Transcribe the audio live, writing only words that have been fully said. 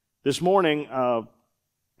This morning,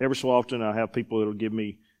 every so often I have people that will give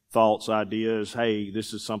me thoughts, ideas. Hey,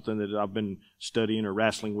 this is something that I've been studying or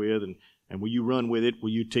wrestling with, and will you run with it?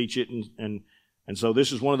 Will you teach it? And so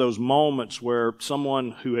this is one of those moments where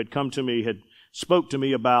someone who had come to me had spoke to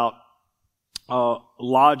me about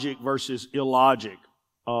logic versus illogic,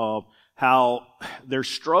 how their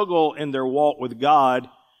struggle in their walk with God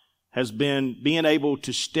has been being able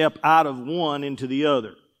to step out of one into the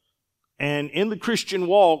other. And in the Christian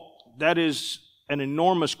walk, that is an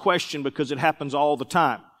enormous question because it happens all the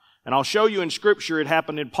time. And I'll show you in Scripture, it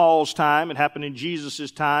happened in Paul's time, it happened in Jesus'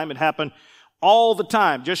 time, it happened all the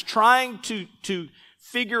time. Just trying to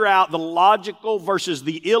figure out the logical versus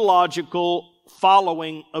the illogical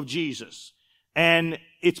following of Jesus. And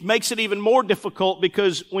it makes it even more difficult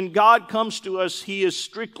because when God comes to us, He is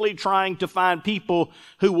strictly trying to find people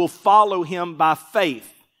who will follow Him by faith,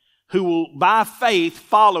 who will by faith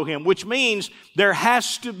follow Him, which means there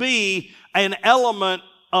has to be an element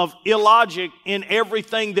of illogic in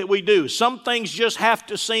everything that we do. Some things just have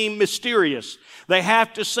to seem mysterious. They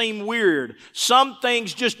have to seem weird. Some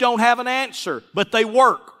things just don't have an answer, but they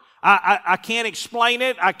work. I can't explain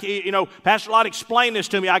it. Pastor Lott explained this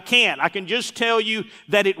to me. I can't. I can just tell you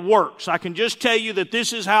that it works. I can just tell you that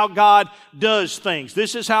this is how God does things.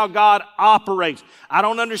 This is how God operates. I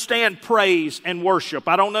don't understand praise and worship.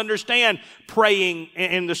 I don't understand praying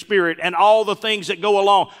in the Spirit and all the things that go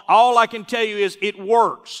along. All I can tell you is it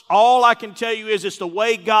works. All I can tell you is it's the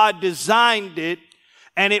way God designed it.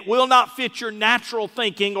 And it will not fit your natural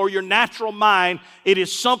thinking or your natural mind. It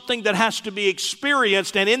is something that has to be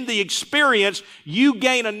experienced. And in the experience, you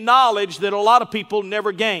gain a knowledge that a lot of people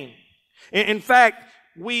never gain. In fact,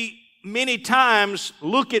 we many times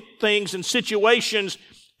look at things and situations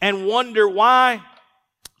and wonder why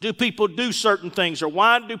do people do certain things or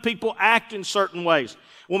why do people act in certain ways.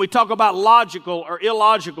 When we talk about logical or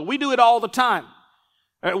illogical, we do it all the time.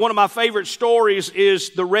 One of my favorite stories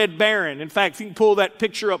is the Red Baron. In fact, if you can pull that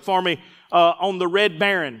picture up for me on the Red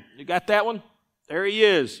Baron. You got that one? There he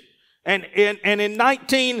is. And in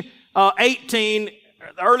 1918,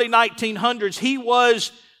 the early 1900s, he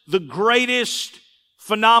was the greatest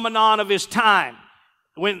phenomenon of his time.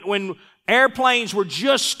 When airplanes were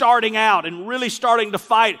just starting out and really starting to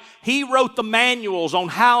fight, he wrote the manuals on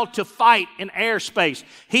how to fight in airspace.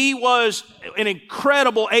 He was an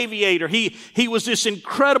incredible aviator. He was this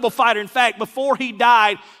incredible fighter. In fact, before he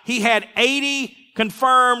died, he had 80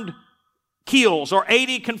 confirmed kills or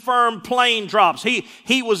 80 confirmed plane drops.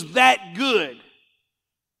 He was that good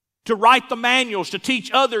to write the manuals, to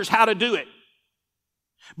teach others how to do it.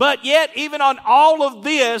 But yet, even on all of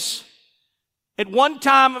this, at one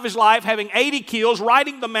time of his life, having 80 kills,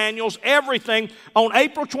 writing the manuals, everything, on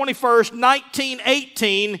April 21st,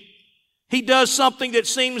 1918, he does something that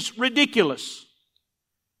seems ridiculous.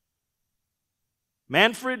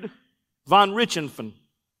 Manfred von Richthofen,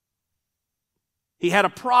 he had a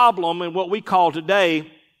problem in what we call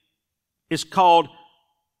today is called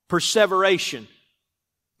perseveration.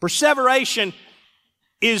 Perseveration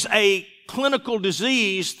is a clinical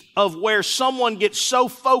disease of where someone gets so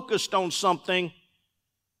focused on something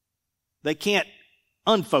they can't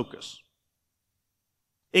unfocus.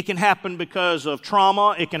 It can happen because of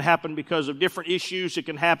trauma. It can happen because of different issues. It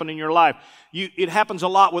can happen in your life. It happens a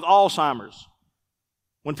lot with Alzheimer's.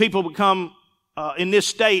 When people become in this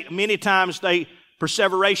state, many times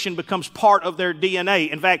perseveration becomes part of their DNA.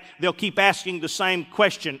 In fact, they'll keep asking the same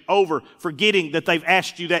question over, forgetting that they've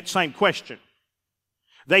asked you that same question.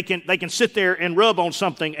 They can sit there and rub on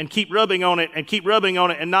something and keep rubbing on it and keep rubbing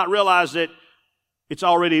on it and not realize that it's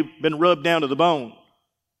already been rubbed down to the bone.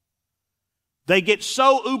 They get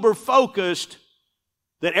so uber focused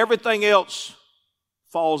that everything else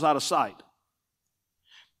falls out of sight.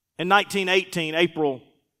 In 1918, April,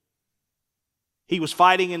 he was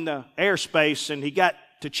fighting in the airspace and he got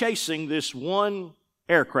to chasing this one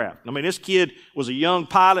aircraft. I mean, this kid was a young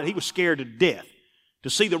pilot. He was scared to death. To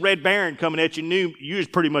see the Red Baron coming at you, knew you was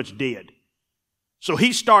pretty much dead. So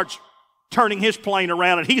he starts turning his plane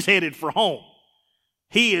around and he's headed for home.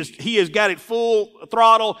 He has got it full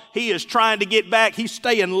throttle. He is trying to get back. He's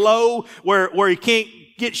staying low where he can't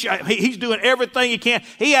get shot. He's doing everything he can.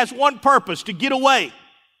 He has one purpose, to get away.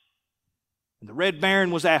 And the Red Baron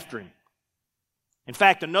was after him. In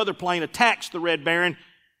fact, another plane attacks the Red Baron,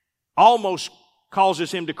 almost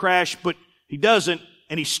causes him to crash, but he doesn't,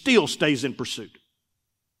 and he still stays in pursuit.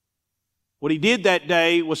 What he did that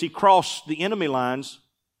day was he crossed the enemy lines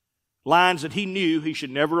that he knew he should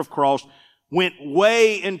never have crossed, went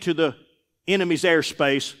way into the enemy's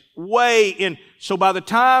airspace, way in. So by the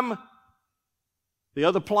time the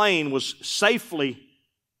other plane was safely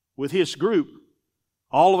with his group,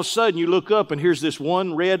 All of a sudden you look up and here's this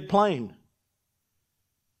one red plane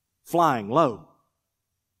flying low.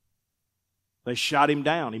 They shot him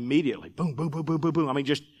down immediately. Boom, boom, boom, boom, boom, boom. I mean,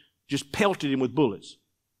 just pelted him with bullets.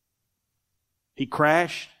 He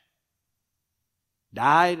crashed,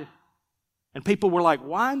 died, and people were like,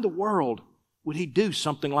 why in the world would he do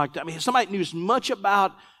something like that? I mean, somebody knew as much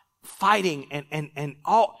about fighting and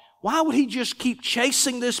all. Why would he just keep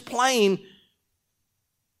chasing this plane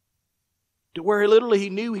to where literally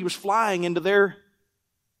he knew he was flying into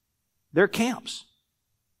their camps?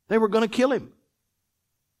 They were going to kill him.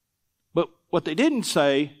 But what they didn't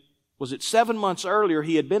say was that 7 months earlier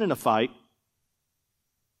he had been in a fight,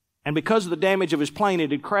 and because of the damage of his plane,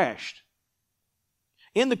 it had crashed.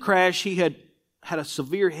 In the crash, he had a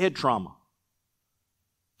severe head trauma.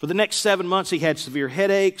 For the next 7 months, he had severe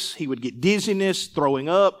headaches. He would get dizziness, throwing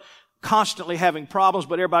up, constantly having problems,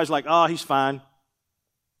 but everybody's like, oh, he's fine.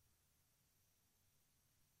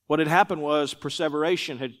 What had happened was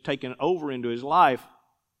perseveration had taken over into his life.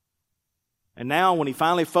 And now when he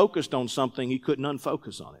finally focused on something, he couldn't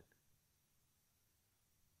unfocus on it.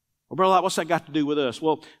 Well, brother, what's that got to do with us?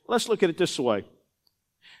 Well, let's look at it this way.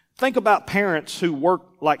 Think about parents who work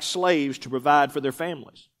like slaves to provide for their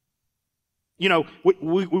families. You know,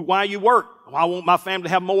 why you work? I want my family to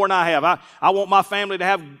have more than I have. I want my family to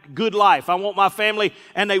have good life. I want my family,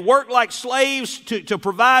 and they work like slaves to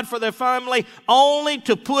provide for their family, only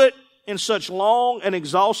to put in such long and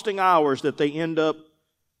exhausting hours that they end up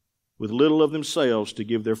with little of themselves to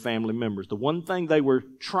give their family members. The one thing they were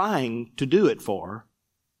trying to do it for,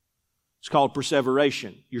 it's called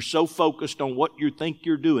perseveration. You're so focused on what you think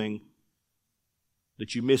you're doing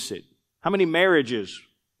that you miss it. How many marriages?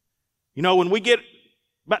 You know, when we get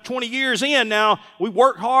about 20 years in now, we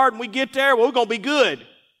work hard and we get there, well, we're going to be good.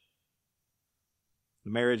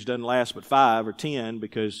 The marriage doesn't last but 5 or 10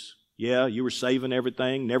 because, yeah, you were saving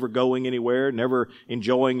everything, never going anywhere, never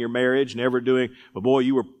enjoying your marriage, never doing, but boy,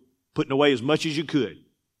 you were putting away as much as you could.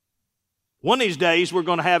 One of these days, we're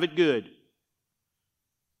going to have it good.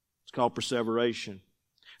 It's called perseveration.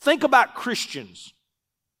 Think about Christians.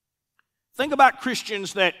 Think about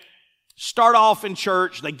Christians that start off in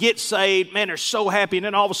church, they get saved, man, they're so happy, and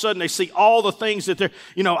then all of a sudden they see all the things that they're,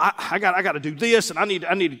 you know, I got to do this, and I need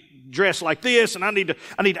to dress like this, and I need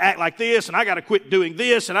to act like this, and I got to quit doing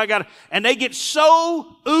this, and they get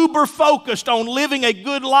so uber focused on living a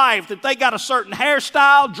good life that they got a certain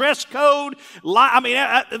hairstyle, dress code,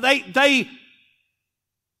 that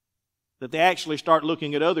they actually start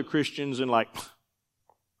looking at other Christians and like,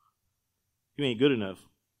 you ain't good enough.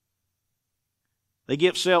 They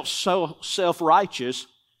get so self-righteous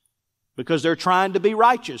because they're trying to be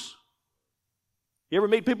righteous. You ever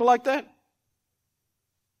meet people like that?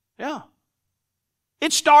 Yeah.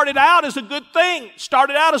 It started out as a good thing. It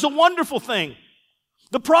started out as a wonderful thing.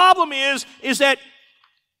 The problem is that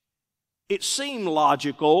it seemed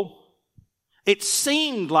logical. It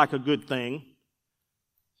seemed like a good thing,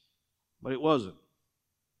 but it wasn't.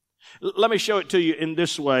 Let me show it to you in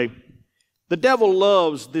this way. The devil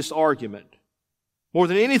loves this argument. More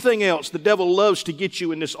than anything else, the devil loves to get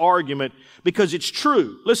you in this argument because it's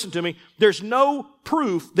true. Listen to me. There's no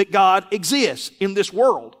proof that God exists in this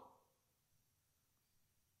world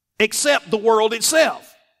except the world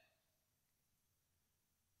itself.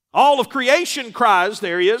 All of creation cries,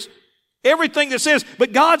 there he is. Everything that says,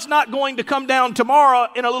 but God's not going to come down tomorrow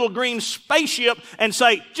in a little green spaceship and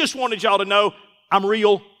say, just wanted y'all to know I'm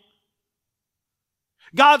real.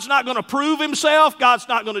 God's not going to prove himself. God's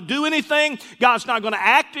not going to do anything. God's not going to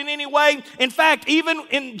act in any way. In fact, even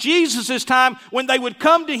in Jesus' time, when they would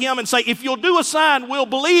come to him and say, if you'll do a sign, we'll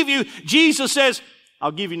believe you, Jesus says,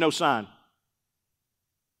 I'll give you no sign.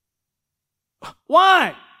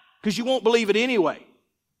 Why? Because you won't believe it anyway.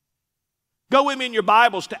 Go with me in your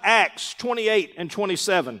Bibles to Acts 28 and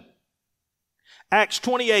 27. Acts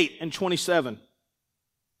 28 and 27.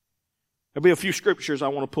 There'll be a few scriptures I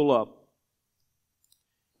want to pull up.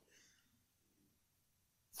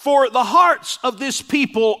 For the hearts of this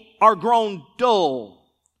people are grown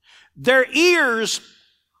dull. Their ears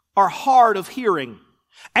are hard of hearing,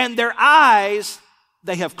 and their eyes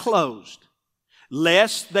they have closed,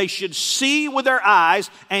 lest they should see with their eyes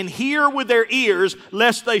and hear with their ears,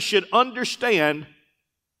 lest they should understand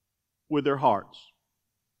with their hearts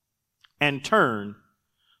and turn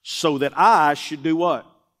so that I should do what?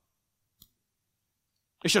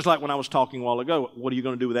 It's just like when I was talking a while ago. What are you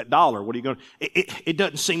going to do with that dollar? What are you going to... It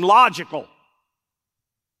doesn't seem logical.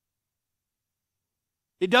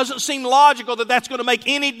 It doesn't seem logical that that's going to make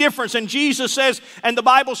any difference. And Jesus says, and the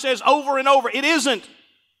Bible says over and over, it isn't.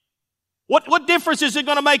 What difference is it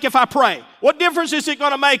going to make if I pray? What difference is it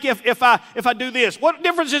going to make if I do this? What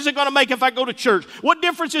difference is it going to make if I go to church? What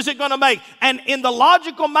difference is it going to make? And in the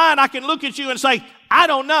logical mind, I can look at you and say, I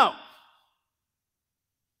don't know.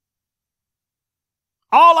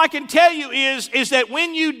 All I can tell you is that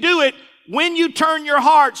when you do it, when you turn your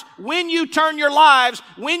hearts, when you turn your lives,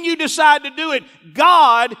 when you decide to do it,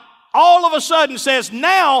 God all of a sudden says,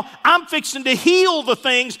 now I'm fixing to heal the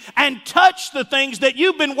things and touch the things that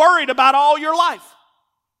you've been worried about all your life.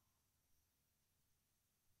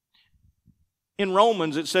 In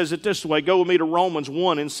Romans, it says it this way. Go with me to Romans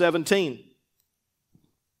 1:17.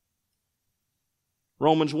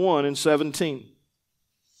 Romans 1:17.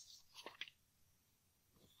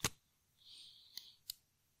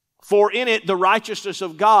 For in it the righteousness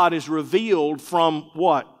of God is revealed from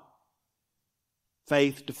what?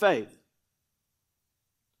 Faith to faith.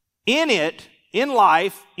 In it, in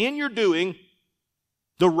life, in your doing,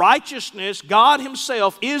 the righteousness, God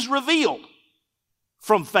Himself, is revealed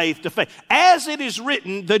from faith to faith. As it is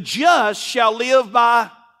written, the just shall live by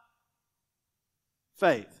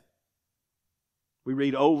faith. We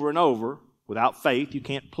read over and over, without faith you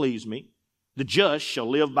can't please me. The just shall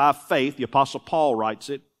live by faith. The Apostle Paul writes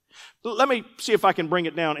it. Let me see if I can bring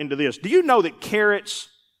it down into this. Do you know that carrots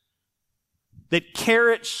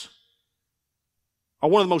are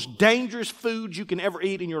one of the most dangerous foods you can ever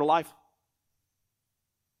eat in your life?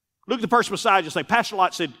 Look at the person beside you and say, Pastor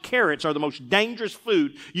Lott said carrots are the most dangerous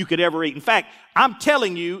food you could ever eat. In fact, I'm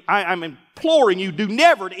telling you, I'm imploring you, do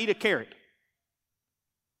never to eat a carrot.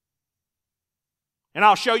 And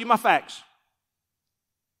I'll show you my facts.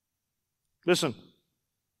 Listen.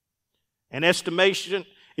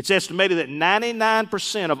 It's estimated that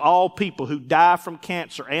 99% of all people who die from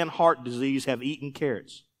cancer and heart disease have eaten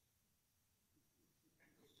carrots.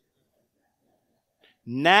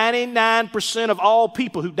 99% of all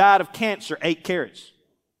people who died of cancer ate carrots.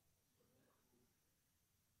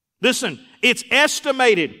 Listen, it's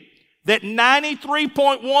estimated that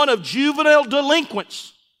 93.1% of juvenile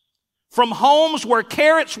delinquents from homes where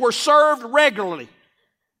carrots were served regularly.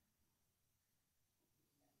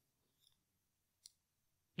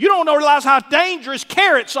 You don't realize how dangerous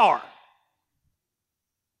carrots are.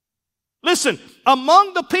 Listen,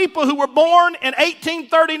 among the people who were born in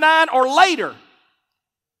 1839 or later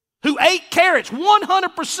who ate carrots,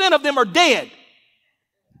 100% of them are dead.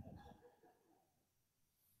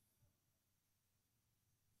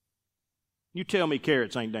 You tell me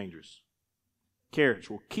carrots ain't dangerous. Carrots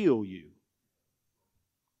will kill you.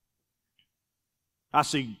 I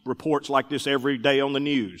see reports like this every day on the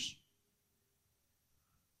news.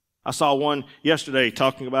 I saw one yesterday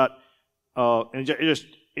talking about, and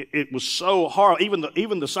it was so horrible.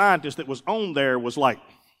 Even the scientist that was on there was like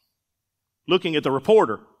looking at the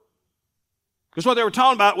reporter, because what they were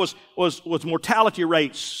talking about was mortality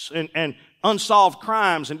rates and unsolved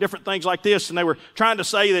crimes and different things like this. And they were trying to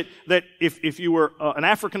say that if you were an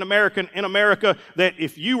African American in America, that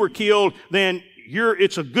if you were killed, then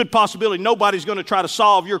it's a good possibility nobody's going to try to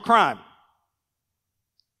solve your crime.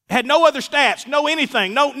 Had no other stats, no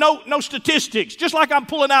anything, no statistics. Just like I'm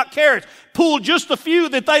pulling out carrots, pulled just the few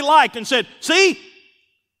that they liked and said, see?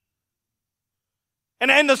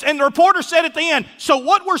 And the reporter said at the end, so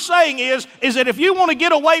what we're saying is that if you want to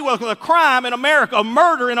get away with a crime in America, a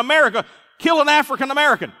murder in America, kill an African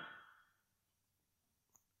American.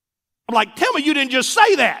 I'm like, tell me you didn't just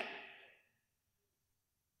say that.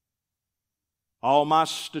 All my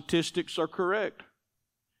statistics are correct.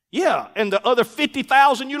 Yeah, and the other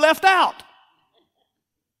 50,000 you left out.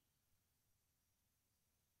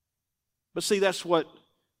 But see, that's what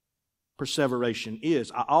perseveration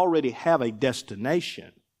is. I already have a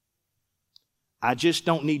destination. I just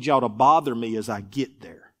don't need y'all to bother me as I get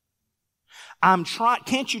there.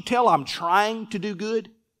 Can't you tell I'm trying to do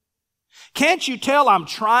good? Can't you tell I'm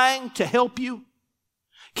trying to help you?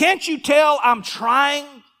 Can't you tell I'm trying?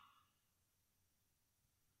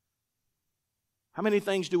 How many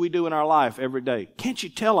things do we do in our life every day? Can't you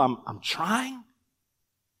tell I'm trying?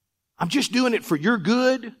 I'm just doing it for your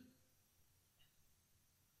good.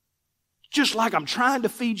 Just like I'm trying to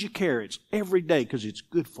feed you carrots every day because it's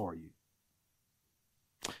good for you.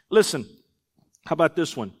 Listen, how about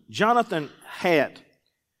this one? Jonathan Haidt,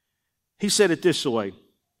 he said it this way.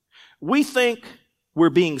 We think we're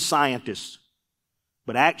being scientists,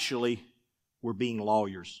 but actually we're being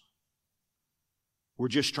lawyers. We're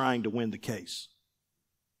just trying to win the case.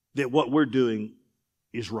 That what we're doing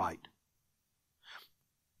is right.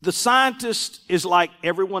 The scientist is like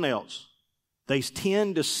everyone else. They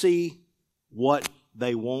tend to see what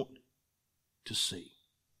they want to see.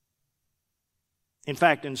 In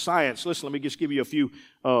fact, in science, listen, let me just give you a few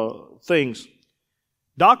things.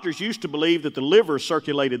 Doctors used to believe that the liver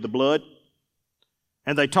circulated the blood,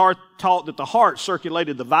 and they taught that the heart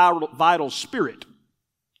circulated the vital spirit.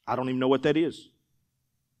 I don't even know what that is.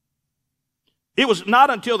 It was not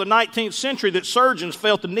until the 19th century that surgeons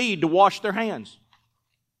felt the need to wash their hands.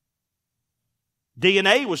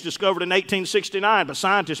 DNA was discovered in 1869, but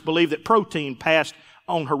scientists believe that protein passed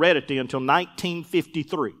on heredity until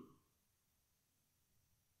 1953.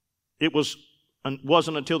 It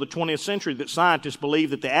wasn't until the 20th century that scientists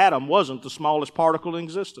believed that the atom wasn't the smallest particle in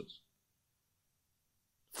existence.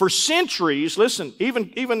 For centuries, listen,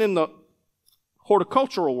 even in the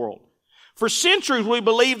horticultural world, for centuries we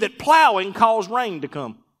believed that plowing caused rain to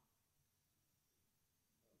come.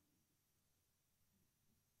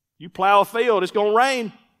 You plow a field, it's going to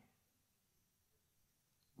rain.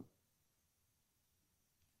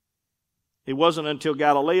 It wasn't until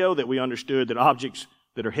Galileo that we understood that objects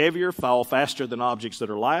that are heavier fall faster than objects that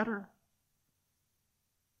are lighter.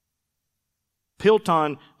 The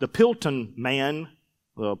Piltdown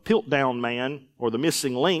man, or the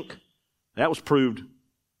missing link, that was proved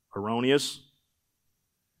erroneous.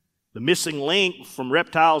 The missing link from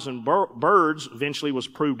reptiles and birds eventually was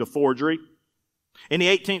proved a forgery. In the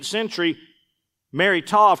 18th century, Mary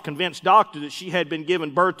Todd convinced doctors that she had been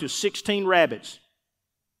given birth to 16 rabbits.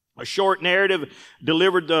 A short narrative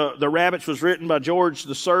delivered the rabbits was written by George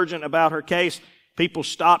the surgeon about her case. People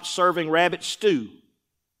stopped serving rabbit stew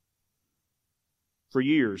for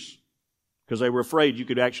years because they were afraid you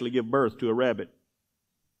could actually give birth to a rabbit.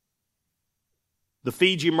 The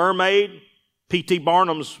Fiji mermaid, P.T.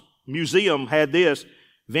 Barnum's museum had this.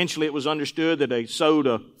 Eventually it was understood that they sewed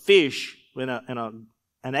a fish and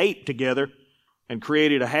an ape together and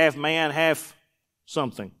created a half man, half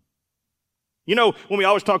something. You know, when we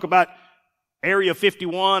always talk about Area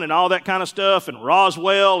 51 and all that kind of stuff and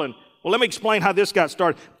Roswell, and well, let me explain how this got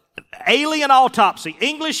started. Alien autopsy.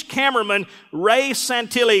 English cameraman Ray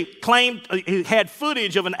Santilli claimed he had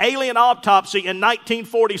footage of an alien autopsy in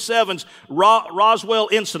 1947's Roswell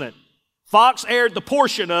incident. Fox aired the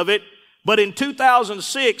portion of it, but in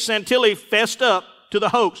 2006, Santilli fessed up to the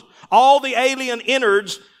hoax. All the alien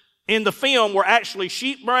innards in the film were actually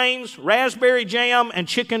sheep brains, raspberry jam, and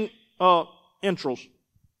chicken entrails.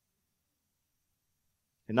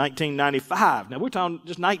 In 1995, now we're talking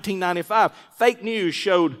just 1995, fake news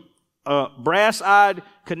showed a brass-eyed,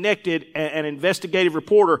 connected, an investigative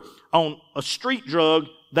reporter on a street drug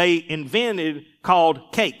they invented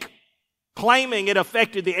called cake, claiming it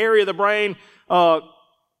affected the area of the brain.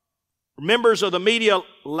 Members of the media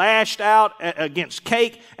lashed out against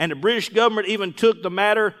cake, and the British government even took the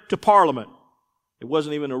matter to Parliament. It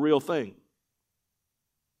wasn't even a real thing.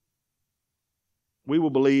 We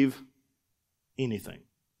will believe anything.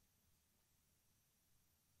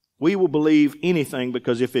 We will believe anything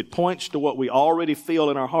because if it points to what we already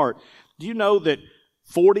feel in our heart. Do you know that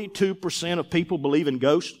 42% of people believe in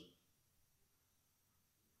ghosts?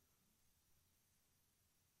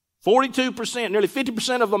 42%, nearly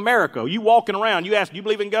 50% of America. You walking around, you ask, do you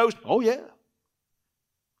believe in ghosts? Oh, yeah.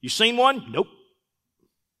 You seen one? Nope.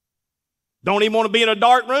 Don't even want to be in a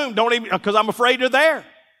dark room. Don't even, because I'm afraid they're there.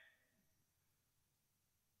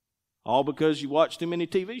 All because you watch too many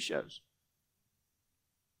TV shows.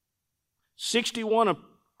 61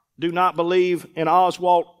 do not believe in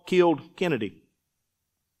Oswald killed Kennedy,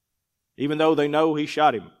 even though they know he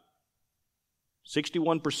shot him.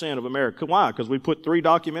 61% of America. Why? Because we put 3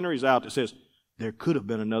 documentaries out that says there could have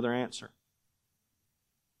been another answer.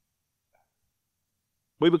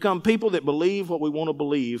 We become people that believe what we want to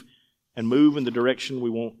believe and move in the direction we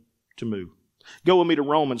want to move. Go with me to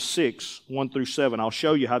Romans 6, 1 through 7. I'll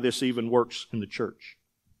show you how this even works in the church.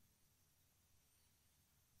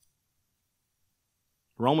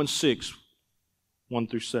 Romans 6, 1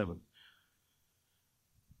 through 7.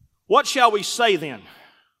 What shall we say then?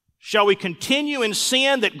 Shall we continue in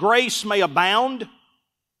sin that grace may abound?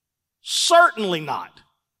 Certainly not.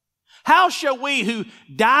 How shall we who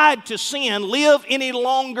died to sin live any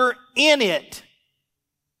longer in it?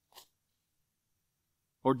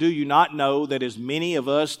 Or do you not know that as many of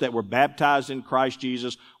us that were baptized in Christ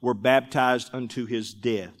Jesus were baptized unto His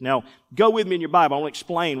death? Now, go with me in your Bible. I want to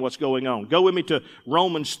explain what's going on. Go with me to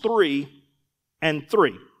Romans 3 and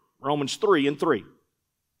 3. Romans 3 and 3.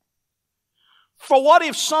 For what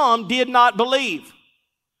if some did not believe?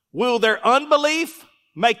 Will their unbelief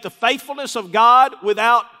make the faithfulness of God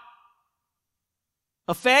without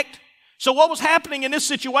effect? So what was happening in this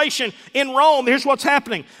situation in Rome? Here's what's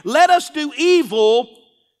happening. Let us do evil.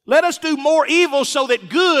 Let us do more evil so that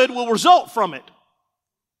good will result from it.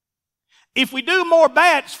 If we do more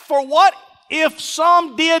bad, for what if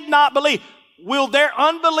some did not believe, will their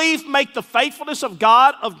unbelief make the faithfulness of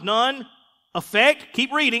God of none effect?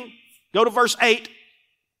 Keep reading. Go to verse 8.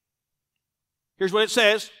 Here's what it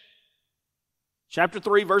says. Chapter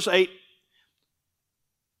 3, verse 8.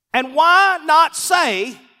 And why not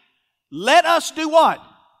say, let us do what?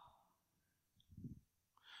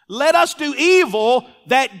 Let us do evil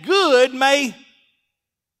that good may.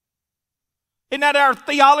 Isn't that our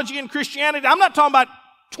theology in Christianity? I'm not talking about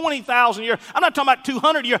 20,000 years. I'm not talking about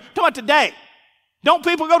 200 years. I'm talking about today. Don't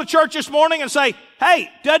people go to church this morning and say, hey,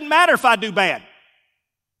 doesn't matter if I do bad?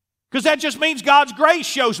 Because that just means God's grace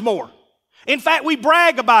shows more. In fact, we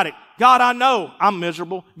brag about it. God, I know I'm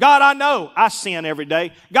miserable. God, I know I sin every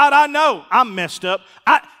day. God, I know I'm messed up.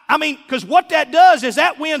 I mean, because what that does is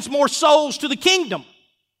that wins more souls to the kingdom.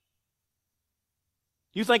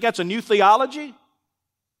 You think that's a new theology?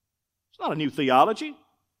 It's not a new theology.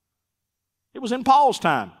 It was in Paul's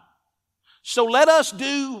time. So let us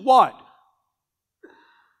do what?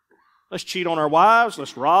 Let's cheat on our wives.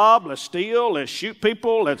 Let's rob. Let's steal. Let's shoot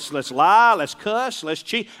people. Let's lie. Let's cuss. Let's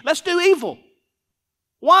cheat. Let's do evil.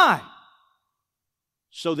 Why?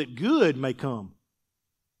 So that good may come.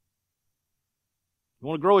 You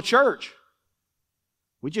want to grow a church?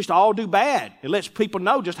 We just all do bad. It lets people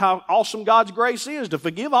know just how awesome God's grace is to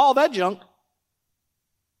forgive all that junk.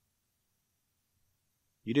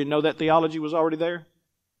 You didn't know that theology was already there?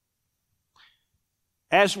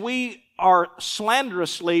 As we are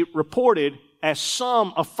slanderously reported, as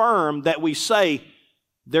some affirm that we say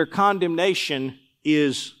their condemnation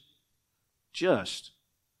is just.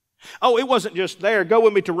 Oh, it wasn't just there. Go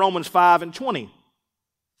with me to Romans 5 and 20.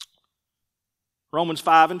 Romans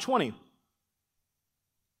 5 and 20.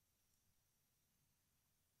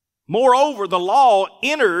 Moreover, the law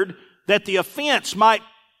entered that the offense might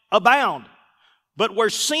abound. But where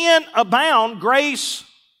sin abounded, grace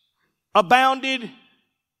abounded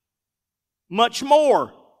much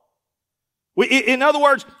more. In other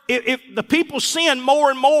words, if the people sinned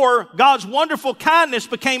more and more, God's wonderful kindness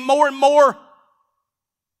became more and more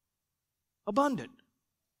abundant.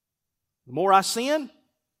 The more I sin,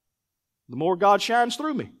 the more God shines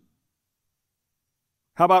through me.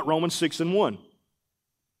 How about Romans 6 and 1?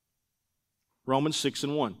 Romans 6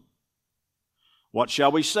 and 1. What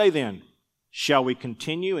shall we say then? Shall we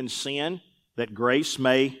continue in sin that grace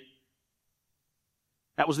may?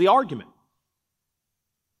 That was the argument.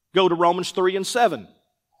 Go to Romans 3 and 7.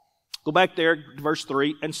 Go back there to verse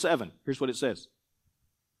 3 and 7. Here's what it says.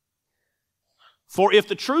 For if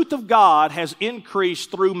the truth of God has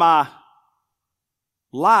increased through my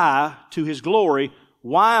lie to His glory,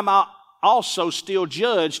 why am I also still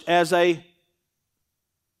judged as a...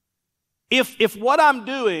 If what I'm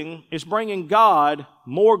doing is bringing God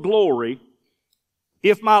more glory,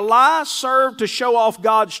 if my lies serve to show off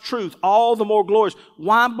God's truth all the more glorious,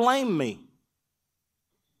 why blame me?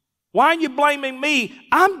 Why are you blaming me?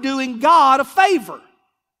 I'm doing God a favor.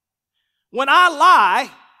 When I lie,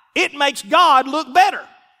 it makes God look better.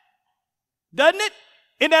 Doesn't it?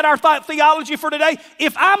 Isn't that our theology for today?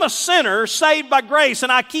 If I'm a sinner saved by grace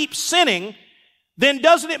and I keep sinning, then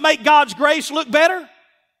doesn't it make God's grace look better?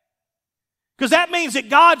 Because that means that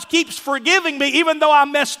God keeps forgiving me even though I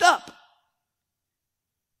messed up.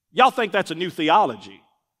 Y'all think that's a new theology.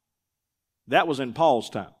 That was in Paul's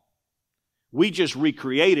time. We just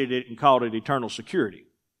recreated it and called it eternal security.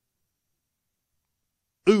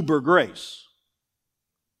 Uber grace.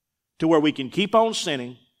 To where we can keep on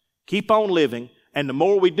sinning, keep on living, and the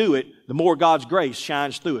more we do it, the more God's grace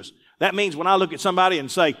shines through us. That means when I look at somebody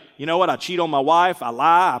and say, you know what, I cheat on my wife, I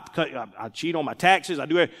lie, I cheat on my taxes, I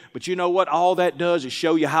do it. But you know what? All that does is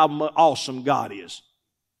show you how awesome God is.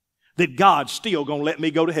 That God's still going to let me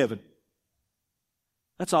go to heaven.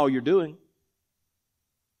 That's all you're doing.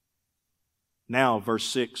 Now, verse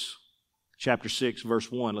 6, chapter 6,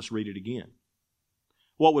 verse 1, let's read it again.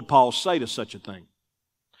 What would Paul say to such a thing?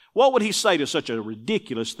 What would he say to such a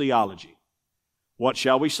ridiculous theology? What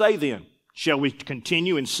shall we say then? Shall we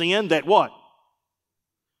continue in sin that what?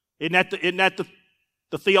 Isn't that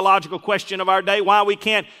the theological question of our day? Why we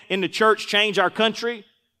can't in the church change our country?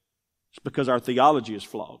 It's because our theology is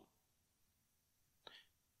flawed.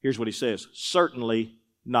 Here's what he says. Certainly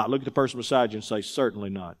not. Look at the person beside you and say, certainly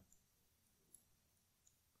not.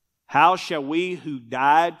 How shall we who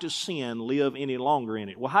died to sin live any longer in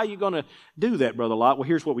it? Well, how are you going to do that, Brother Lott? Well,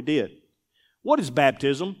 here's what we did. What is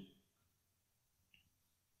baptism?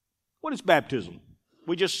 What is baptism?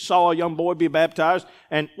 We just saw a young boy be baptized.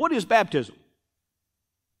 And what is baptism?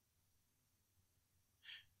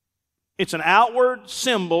 It's an outward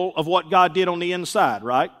symbol of what God did on the inside,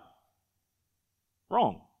 right?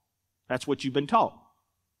 Wrong. That's what you've been taught.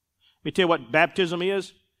 Let me tell you what baptism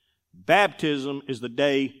is. Baptism is the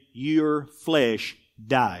day your flesh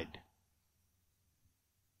died.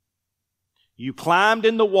 You climbed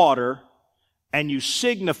in the water and you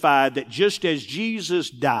signified that just as Jesus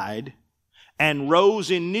died and rose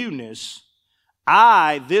in newness,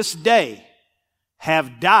 I, this day,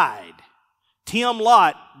 have died. Tim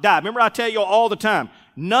Lott died. Remember I tell you all the time,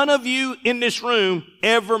 none of you in this room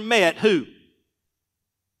ever met who?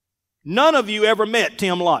 None of you ever met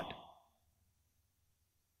Tim Lott.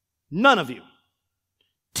 None of you.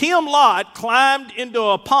 Tim Lott climbed into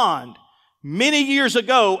a pond many years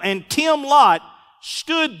ago, and Tim Lott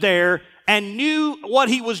stood there and knew what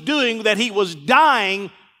he was doing, that he was dying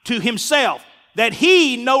to himself, that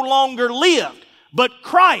he no longer lived, but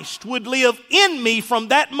Christ would live in me from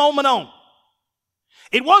that moment on.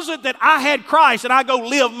 It wasn't that I had Christ and I go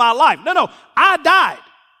live my life. No, I died.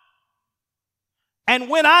 And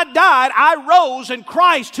when I died, I rose, and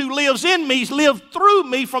Christ who lives in me lived through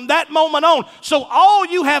me from that moment on. So all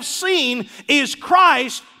you have seen is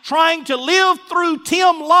Christ trying to live through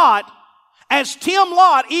Tim Lott, as Tim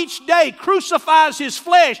Lott each day crucifies his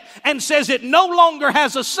flesh and says it no longer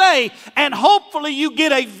has a say, and hopefully you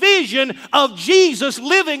get a vision of Jesus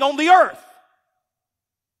living on the earth.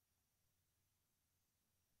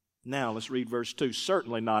 Now let's read verse 2.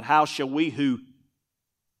 Certainly not. How shall we who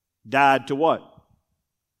died to what?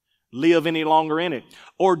 Live any longer in it?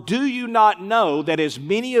 Or do you not know that as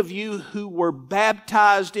many of you who were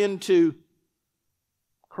baptized into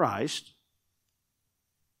Christ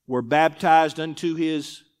were baptized unto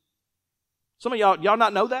His? Some of y'all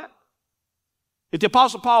not know that? If the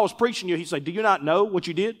Apostle Paul was preaching you, he'd say, do you not know what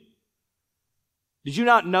you did? Did you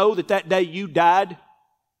not know that that day you died?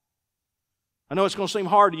 I know it's going to seem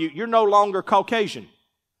hard to you. You're no longer Caucasian.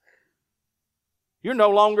 You're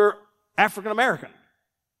no longer African American.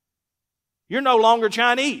 You're no longer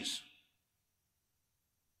Chinese.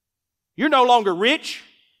 You're no longer rich.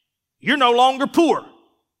 You're no longer poor.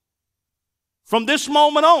 From this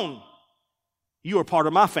moment on, you are part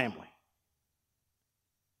of my family.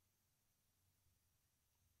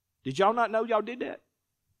 Did y'all not know y'all did that?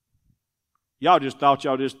 Y'all just thought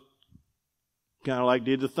y'all just kind of like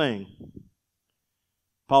did the thing.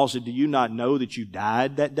 Paul said, do you not know that you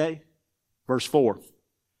died that day? Verse 4.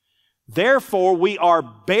 Therefore we are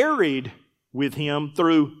buried with Him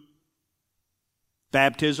through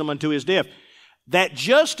baptism unto His death, that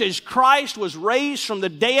just as Christ was raised from the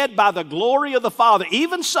dead by the glory of the Father,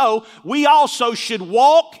 even so we also should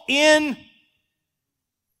walk in.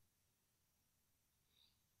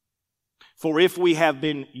 For if we have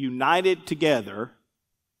been united together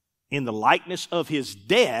in the likeness of His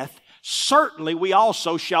death, certainly we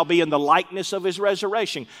also shall be in the likeness of His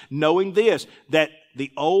resurrection, knowing this, that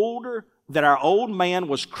our old man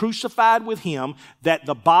was crucified with Him, that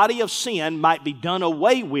the body of sin might be done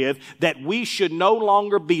away with, that we should no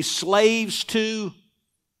longer be slaves to.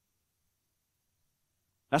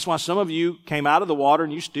 That's why some of you came out of the water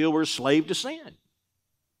and you still were a slave to sin.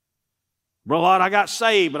 Brother Lord, I got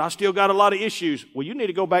saved, but I still got a lot of issues. Well, you need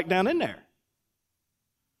to go back down in there.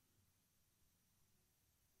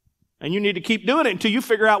 And you need to keep doing it until you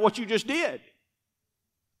figure out what you just did.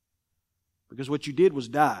 Because what you did was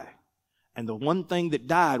die. And the one thing that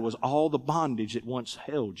died was all the bondage that once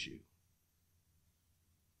held you.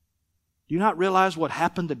 Do you not realize what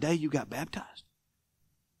happened the day you got baptized?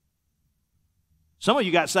 Some of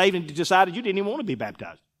you got saved and decided you didn't even want to be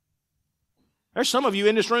baptized. There's some of you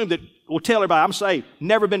in this room that will tell everybody, I'm saved,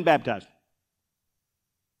 never been baptized.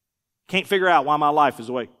 Can't figure out why my life is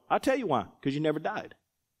the way. I'll tell you why. Because you never died.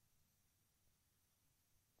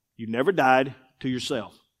 You never died to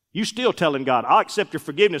yourself. You still telling God, I'll accept your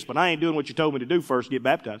forgiveness, but I ain't doing what you told me to do first, get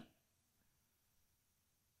baptized.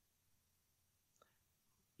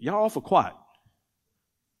 Y'all awful quiet.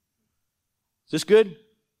 Is this good?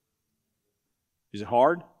 Is it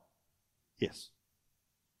hard? Yes.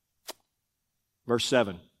 Verse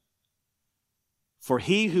 7. For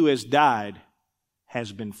he who has died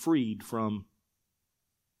has been freed from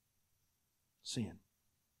sin.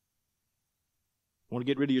 Want to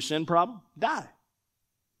get rid of your sin problem? Die.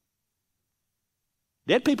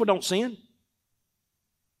 Dead people don't sin.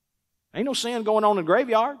 Ain't no sin going on in the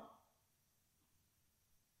graveyard.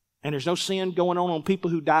 And there's no sin going on people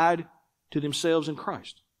who died to themselves in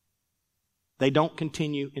Christ. They don't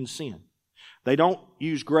continue in sin. They don't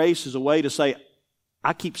use grace as a way to say,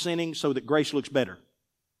 I keep sinning so that grace looks better.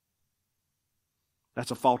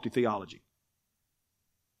 That's a faulty theology.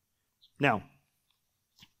 Now,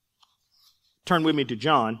 turn with me to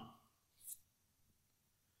John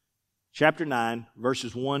chapter 9,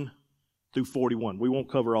 verses 1 through 41. We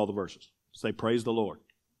won't cover all the verses. Say, praise the Lord.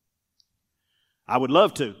 I would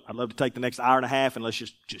love to. I'd love to take the next hour and a half and let's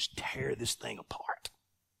just tear this thing apart.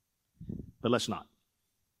 But let's not.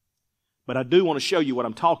 But I do want to show you what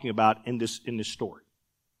I'm talking about in this story.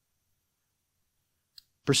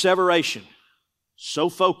 Perseveration. So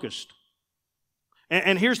focused.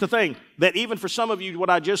 And here's the thing, that even for some of you, what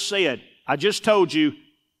I just said, I just told you,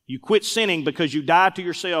 you quit sinning because you die to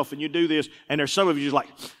yourself and you do this, and there's some of you just like,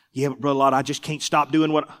 yeah, but Brother Lott, I just can't stop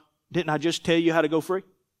doing what... Didn't I just tell you how to go free?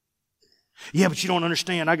 Yeah, but you don't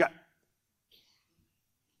understand.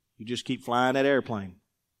 You just keep flying that airplane.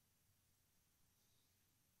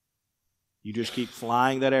 You just keep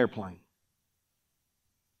flying that airplane.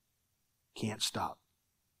 Can't stop.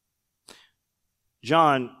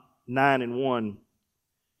 John 9:1,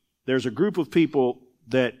 there's a group of people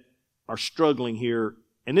that are struggling here,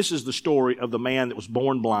 and this is the story of the man that was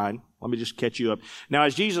born blind. Let me just catch you up. Now,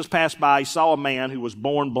 as Jesus passed by, he saw a man who was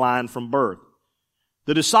born blind from birth.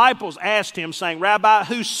 The disciples asked him, saying, Rabbi,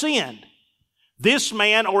 who sinned, this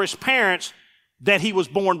man or his parents, that he was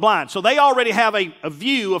born blind? So they already have a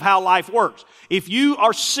view of how life works. If you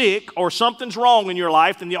are sick or something's wrong in your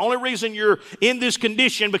life, then the only reason you're in this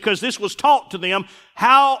condition, because this was taught to them,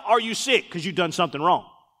 how are you sick? Because you've done something wrong.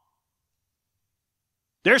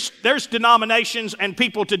 There's denominations and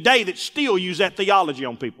people today that still use that theology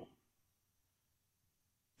on people.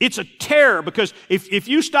 It's a terror, because if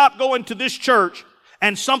you stop going to this church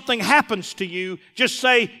and something happens to you, just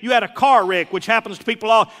say you had a car wreck, which happens to people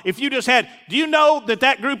all. If you just had, do you know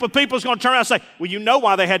that group of people is going to turn around and say, well, you know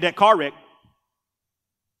why they had that car wreck.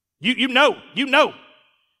 You know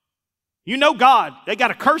God. They got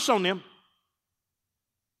a curse on them.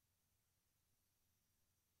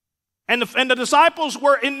 And the disciples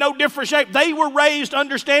were in no different shape. They were raised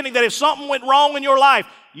understanding that if something went wrong in your life,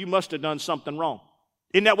 you must have done something wrong.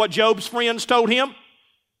 Isn't that what Job's friends told him?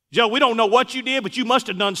 Job, we don't know what you did, but you must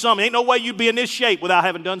have done something. Ain't no way you'd be in this shape without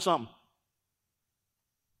having done something.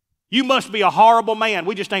 You must be a horrible man.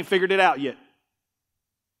 We just ain't figured it out yet.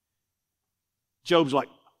 Job's like,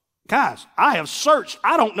 guys, I have searched.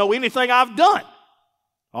 I don't know anything I've done.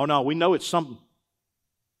 Oh no, we know it's something.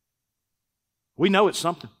 We know it's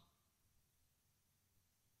something.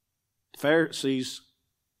 The Pharisees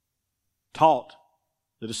taught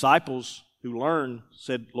the disciples who learned,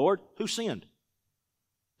 said, Lord, who sinned?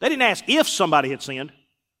 They didn't ask if somebody had sinned.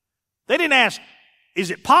 They didn't ask, is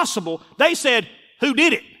it possible? They said, who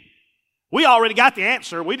did it? We already got the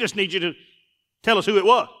answer. We just need you to tell us who it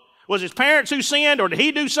was. Was his parents who sinned, or did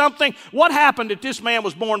he do something? What happened that this man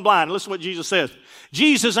was born blind? Listen to what Jesus says.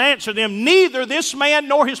 Jesus answered them, neither this man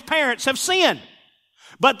nor his parents have sinned,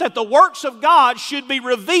 but that the works of God should be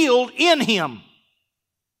revealed in him.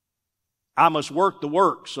 I must work the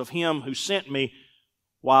works of him who sent me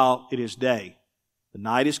while it is day. The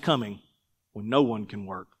night is coming when no one can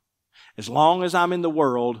work. As long as I'm in the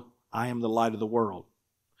world, I am the light of the world.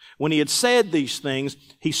 When he had said these things,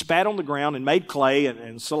 he spat on the ground and made clay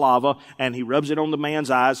and saliva, and he rubs it on the man's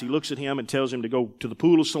eyes. He looks at him and tells him to go to the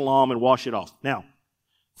pool of Siloam and wash it off. Now,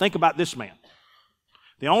 think about this man.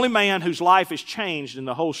 The only man whose life is changed in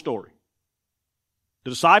the whole story.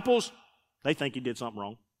 The disciples, they think he did something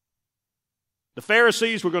wrong. The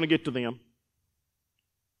Pharisees, we're going to get to them.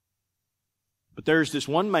 But there's this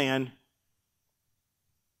one man,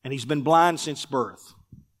 and he's been blind since birth.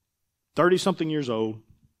 30-something years old.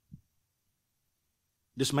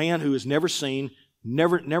 This man who has never seen,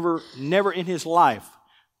 never in his life.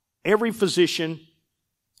 Every physician,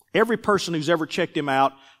 every person who's ever checked him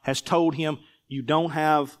out has told him, you don't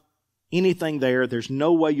have anything there. There's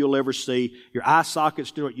no way you'll ever see. Your eye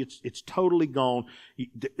socket's it's totally gone.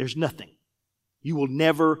 There's nothing. You will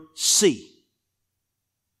never see.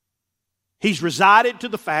 He's resided to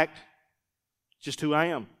the fact, just who I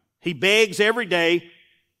am. He begs every day.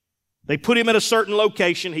 They put him at a certain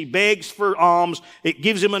location. He begs for alms. It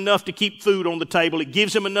gives him enough to keep food on the table. It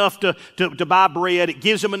gives him enough to buy bread. It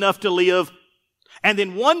gives him enough to live. And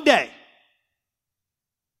then one day,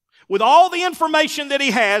 with all the information that he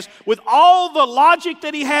has, with all the logic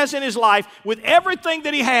that he has in his life, with everything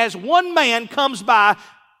that he has, one man comes by.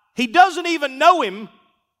 He doesn't even know him,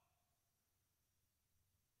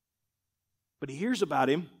 but he hears about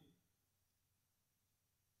him,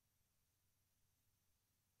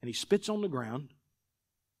 and he spits on the ground.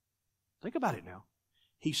 Think about it now.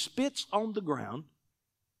 He spits on the ground,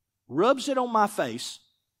 rubs it on my face,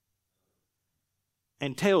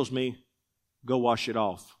 and tells me, go wash it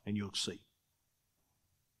off, and you'll see.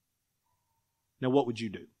 Now, what would you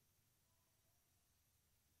do?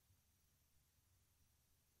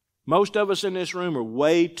 Most of us in this room are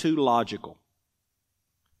way too logical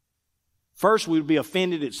First, we would be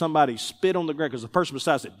offended that somebody spit on the ground because the person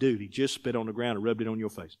beside us said, dude, he just spit on the ground and rubbed it on your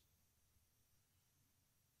face.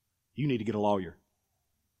 You need to get a lawyer.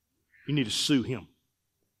 You need to sue him.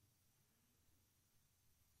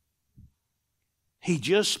 He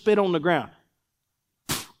just spit on the ground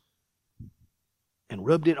and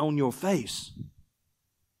rubbed it on your face.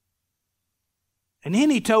 And then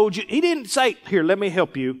he told you, he didn't say, here, let me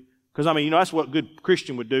help you. Because, that's what a good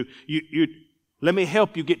Christian would do. Let me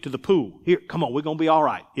help you get to the pool. Here, come on, we're going to be all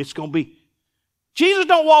right. It's going to be. Jesus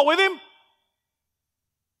don't walk with him.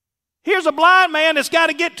 Here's a blind man that's got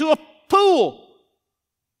to get to a pool.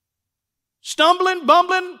 Stumbling,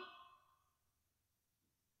 bumbling.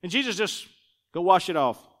 And Jesus just, go wash it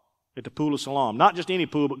off at the pool of Siloam. Not just any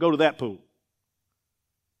pool, but go to that pool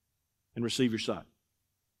and receive your sight.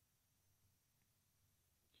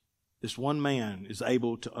 This one man is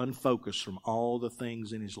able to unfocus from all the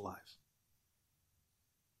things in his life.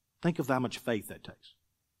 Think of how much faith that takes.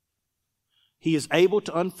 He is able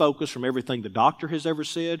to unfocus from everything the doctor has ever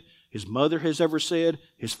said, his mother has ever said,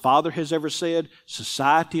 his father has ever said,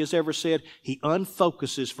 society has ever said. He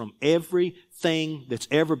unfocuses from everything that's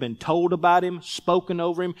ever been told about him, spoken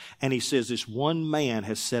over him, and he says, this one man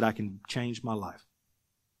has said, I can change my life.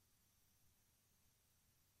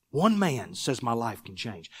 One man says my life can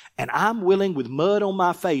change. And I'm willing with mud on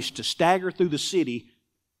my face to stagger through the city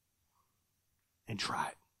and try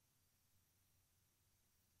it.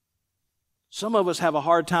 Some of us have a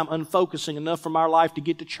hard time unfocusing enough from our life to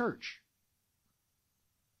get to church.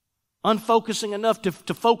 Unfocusing enough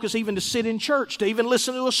to focus even to sit in church, to even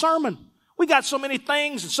listen to a sermon. We got so many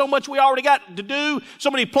things and so much we already got to do,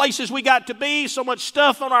 so many places we got to be, so much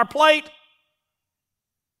stuff on our plate.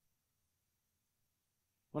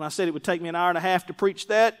 When I said it would take me an hour and a half to preach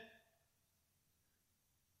that,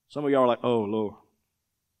 some of y'all are like, oh, Lord.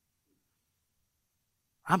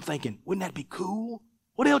 I'm thinking, wouldn't that be cool?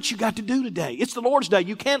 What else you got to do today? It's the Lord's Day.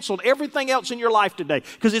 You canceled everything else in your life today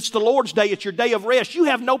because it's the Lord's Day. It's your day of rest. You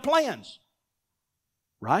have no plans.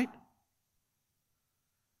 Right?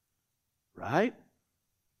 Right?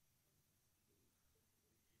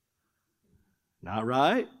 Not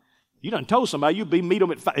right? You done told somebody you'd meet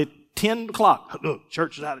them at 10 o'clock. Look,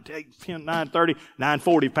 church is out at 10, 9:30,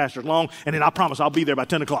 9:40, Pastor's long, and then I promise I'll be there by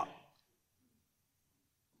 10 o'clock.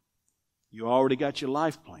 You already got your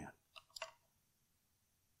life plan.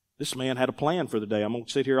 This man had a plan for the day. I'm going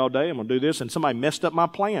to sit here all day. I'm going to do this. And somebody messed up my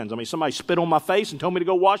plans. Somebody spit on my face and told me to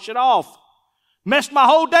go wash it off. Messed my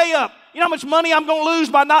whole day up. You know how much money I'm going to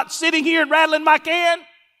lose by not sitting here and rattling my can?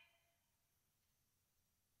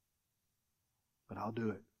 But I'll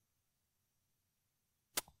do it.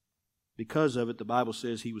 Because of it, the Bible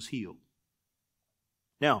says he was healed.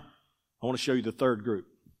 Now, I want to show you the third group.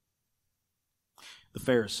 The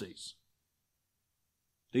Pharisees.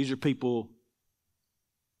 These are people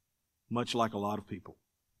much like a lot of people.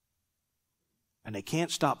 And they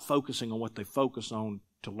can't stop focusing on what they focus on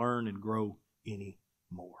to learn and grow any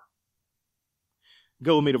more.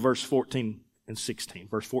 Go with me to verse 14 and 16.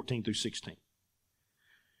 Verse 14 through 16.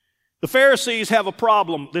 The Pharisees have a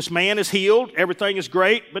problem. This man is healed. Everything is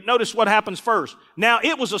great. But notice what happens first. Now,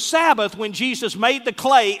 it was a Sabbath when Jesus made the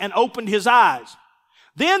clay and opened his eyes.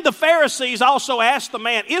 Then the Pharisees also asked the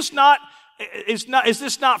man, is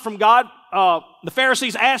this not from God? The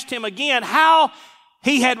Pharisees asked him again how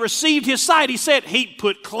he had received his sight. He said, he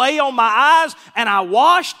put clay on my eyes and I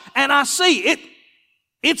washed and I see.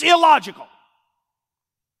 It's illogical.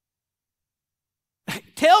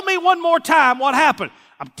 Tell me one more time what happened.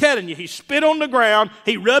 I'm telling you, he spit on the ground,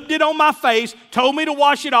 he rubbed it on my face, told me to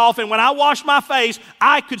wash it off, and when I washed my face,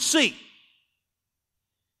 I could see.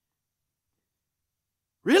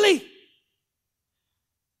 Really?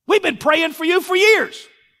 We've been praying for you for years.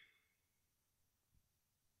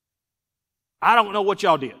 I don't know what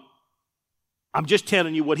y'all did. I'm just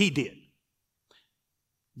telling you what he did.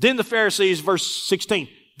 Then the Pharisees, verse 16,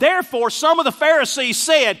 therefore some of the Pharisees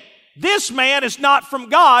said, this man is not from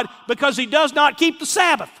God because he does not keep the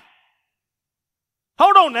Sabbath.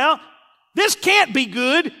 Hold on now. This can't be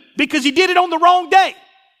good because he did it on the wrong day.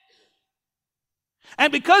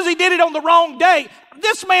 And because he did it on the wrong day,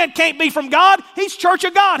 this man can't be from God. He's Church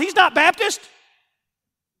of God. He's not Baptist.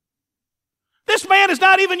 This man is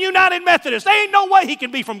not even United Methodist. There ain't no way he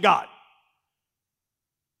can be from God.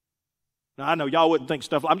 Now, I know y'all wouldn't think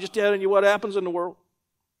stuff. I'm just telling you what happens in the world.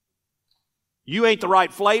 You ain't the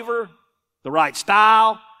right flavor, the right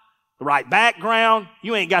style, the right background.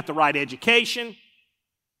 You ain't got the right education.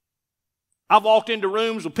 I've walked into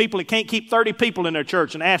rooms with people that can't keep 30 people in their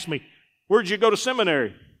church and asked me, where'd you go to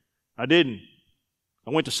seminary? I didn't.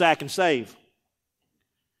 I went to Sack and Save.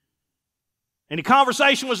 And the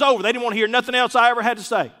conversation was over. They didn't want to hear nothing else I ever had to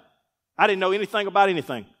say. I didn't know anything about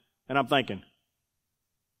anything. And I'm thinking,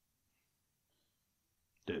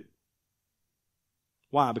 dude.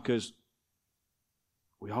 Why? Because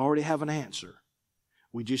we already have an answer.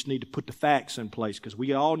 We just need to put the facts in place because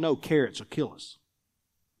we all know carrots will kill us.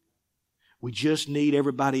 We just need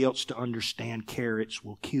everybody else to understand carrots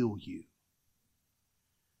will kill you.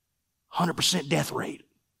 100% death rate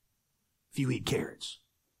if you eat carrots.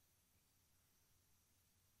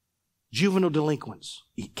 Juvenile delinquents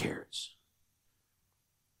eat carrots.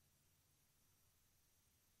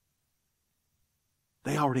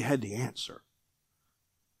 They already had the answer.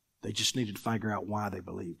 They just needed to figure out why they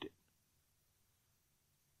believed it.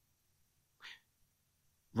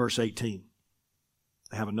 Verse 18.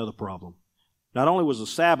 They have another problem. Not only was the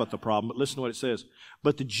Sabbath a problem, but listen to what it says.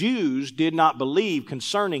 But the Jews did not believe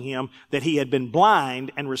concerning him that he had been blind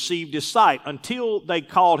and received his sight until they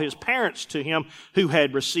called his parents to him who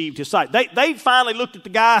had received his sight. They finally looked at the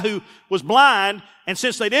guy who was blind, and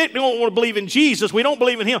since they don't want to believe in Jesus, we don't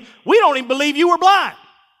believe in him, we don't even believe you were blind.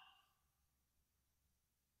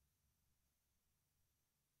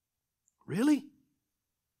 Really?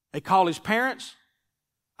 They call his parents?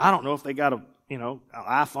 I don't know if they got an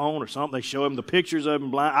iPhone or something. They show him the pictures of him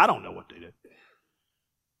blind. I don't know what they do.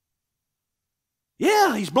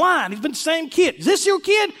 Yeah, he's blind. He's been the same kid. Is this your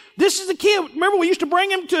kid? This is the kid. Remember, we used to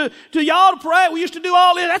bring him to y'all to pray. We used to do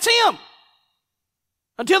all this. That's him.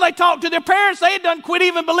 Until they talked to their parents, they had done quit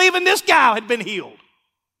even believing this guy had been healed.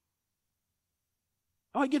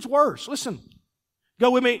 Oh, it gets worse. Listen.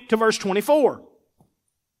 Go with me to verse 24.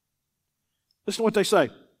 Listen to what they say.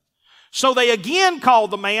 So they again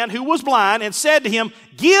called the man who was blind and said to him,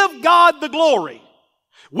 give God the glory.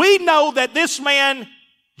 We know that this man,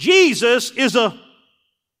 Jesus, is a...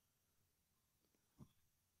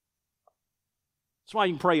 That's why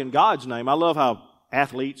you can pray in God's name. I love how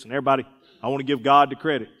athletes and everybody, I want to give God the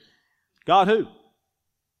credit. God who?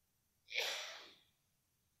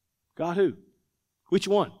 God who? Which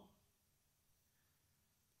one?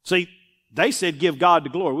 See, they said give God the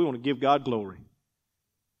glory. We want to give God glory.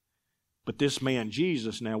 But this man,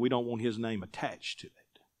 Jesus, now, we don't want his name attached to it.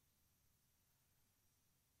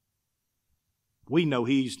 We know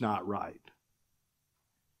he's not right.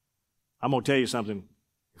 I'm going to tell you something.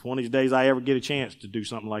 If one of these days I ever get a chance to do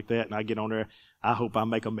something like that and I get on there, I hope I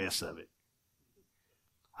make a mess of it.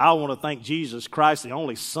 I want to thank Jesus Christ, the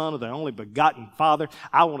only Son of the only begotten Father.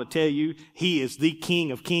 I want to tell you, he is the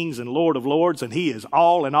King of kings and Lord of lords, and he is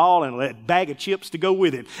all in all, and that bag of chips to go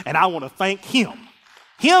with it. And I want to thank him.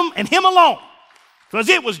 Him and him alone. Because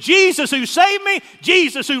it was Jesus who saved me,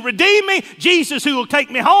 Jesus who redeemed me, Jesus who will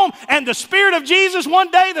take me home, and the Spirit of Jesus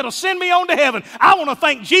one day that'll send me on to heaven. I want to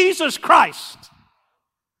thank Jesus Christ.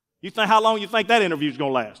 You think how long you think that interview's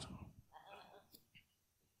going to last?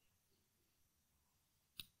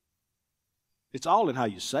 It's all in how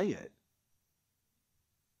you say it.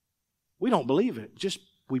 We don't believe it. Just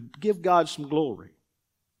we give God some glory.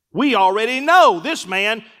 We already know this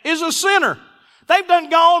man is a sinner. They've done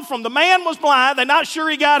gone from the man was blind. They're not sure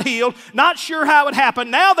he got healed. Not sure how it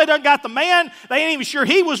happened. Now they done got the man. They ain't even sure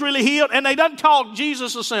he was really healed. And they done called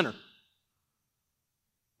Jesus a sinner.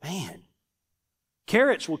 Man,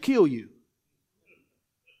 carrots will kill you.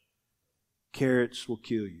 Carrots will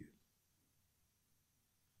kill you.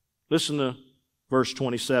 Listen to verse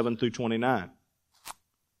 27 through 29.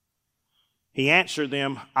 He answered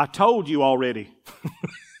them, I told you already.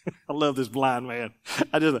 I love this blind man.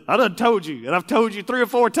 I done told you, and I've told you 3 or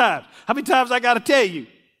 4 times. How many times I got to tell you?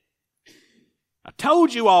 I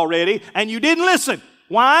told you already, and you didn't listen.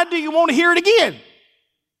 Why do you want to hear it again?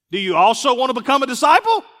 Do you also want to become a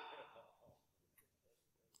disciple?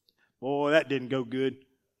 Boy, that didn't go good.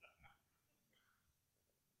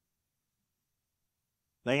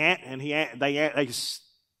 Then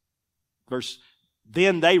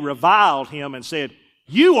they reviled him and said,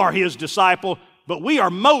 you are his disciple, but we are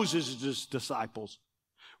Moses' disciples.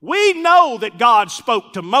 We know that God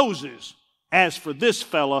spoke to Moses. As for this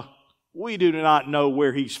fella, we do not know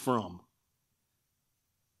where he's from.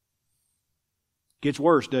 Gets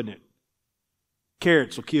worse, doesn't it?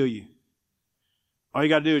 Carrots will kill you. All you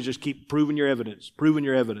got to do is just keep proving your evidence, proving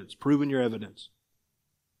your evidence, proving your evidence.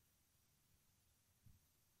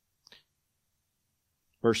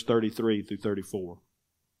 Verse 33 through 34.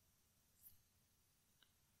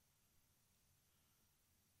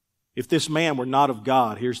 If this man were not of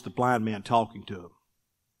God, here's the blind man talking to him.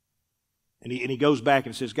 And he goes back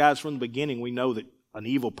and says, guys, from the beginning we know that an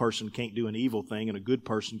evil person can't do an evil thing and a good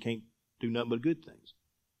person can't do nothing but good things.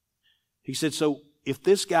 He said, so if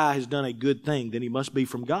this guy has done a good thing, then he must be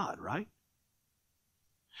from God, right?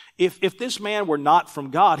 If this man were not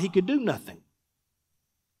from God, he could do nothing.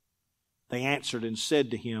 They answered and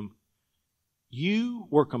said to him, you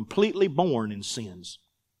were completely born in sins.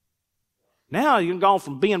 Now you've gone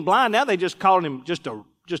from being blind, now they just calling him just a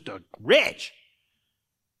wretch.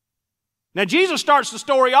 Now Jesus starts the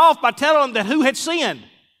story off by telling them that who had sinned.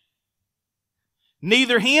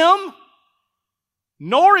 Neither him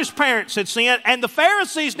nor his parents had sinned. And the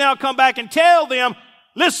Pharisees now come back and tell them,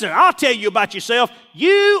 listen, I'll tell you about yourself.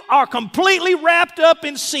 You are completely wrapped up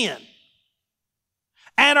in sin.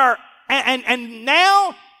 And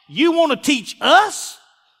now you want to teach us?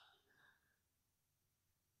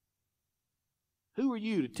 Who are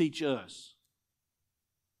you to teach us?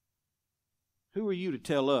 Who are you to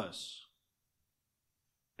tell us?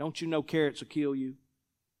 Don't you know carrots will kill you?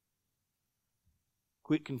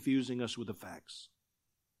 Quit confusing us with the facts.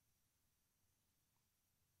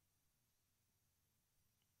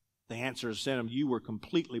 The answer said to him, you were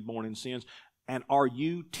completely born in sins, and are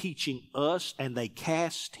you teaching us? And they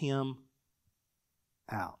cast him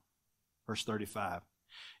out. Verse 35.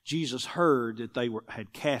 Jesus heard that they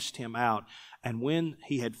had cast him out, and when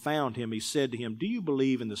he had found him, he said to him, do you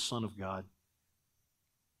believe in the Son of God?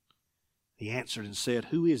 He answered and said,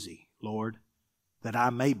 who is he, Lord, that I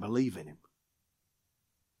may believe in him?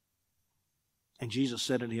 And Jesus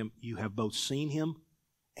said unto him, you have both seen him,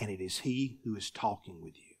 and it is he who is talking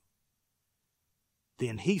with you.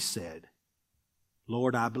 Then he said,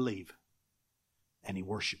 Lord, I believe. And he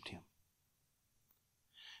worshiped him.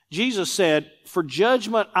 Jesus said, for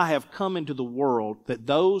judgment I have come into the world, that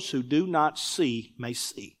those who do not see may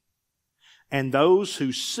see, and those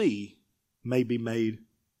who see may be made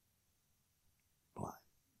blind.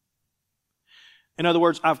 In other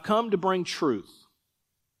words, I've come to bring truth.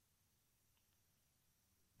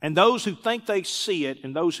 And those who think they see it,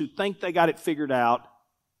 and those who think they got it figured out,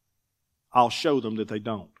 I'll show them that they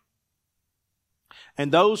don't.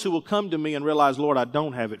 And those who will come to me and realize, Lord, I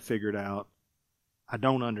don't have it figured out, I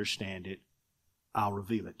don't understand it, I'll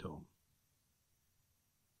reveal it to them.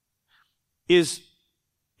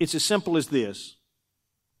 It's as simple as this.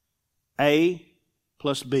 A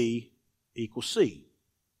plus B equals C.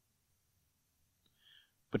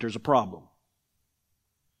 But there's a problem.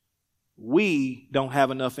 We don't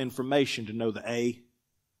have enough information to know the A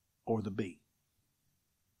or the B.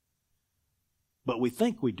 But we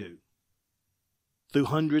think we do. Through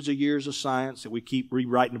hundreds of years of science that we keep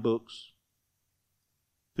rewriting the books.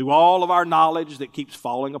 Through all of our knowledge that keeps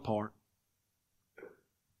falling apart.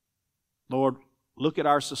 Lord, look at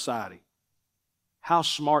our society. How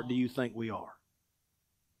smart do you think we are?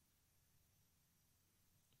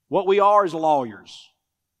 What we are is lawyers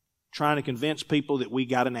trying to convince people that we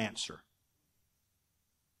got an answer.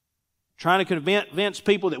 Trying to convince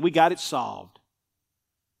people that we got it solved.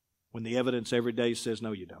 When the evidence every day says,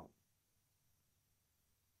 no, you don't.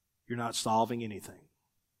 You're not solving anything.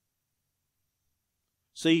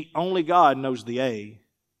 See, only God knows the A,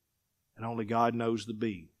 and only God knows the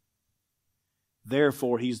B.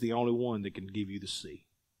 Therefore, He's the only one that can give you the C.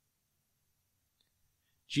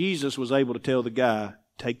 Jesus was able to tell the guy,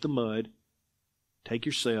 take the mud, take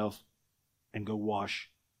yourself, and go wash,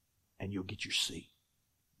 and you'll get your C.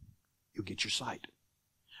 You'll get your sight.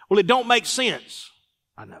 Well, it don't make sense.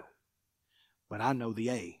 I know. But I know the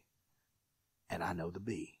A, and I know the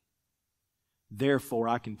B. Therefore,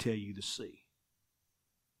 I can tell you the C.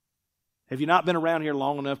 Have you not been around here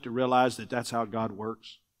long enough to realize that that's how God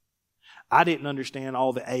works? I didn't understand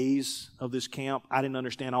all the A's of this camp. I didn't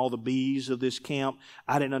understand all the B's of this camp.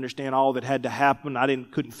 I didn't understand all that had to happen.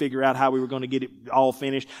 Couldn't figure out how we were going to get it all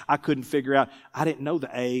finished. I didn't know the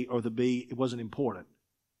A or the B. It wasn't important.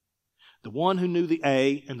 The one who knew the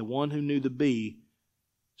A and the one who knew the B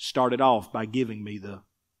started off by giving me the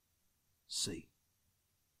C.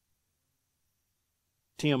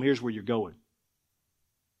 Tim, here's where you're going.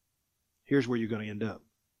 Here's where you're going to end up.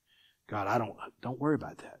 God, don't worry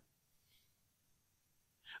about that.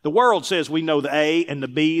 The world says we know the A and the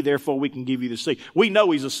B, therefore we can give you the C. We know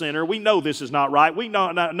he's a sinner. We know this is not right. We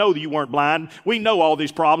know that you weren't blind. We know all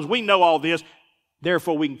these problems. We know all this.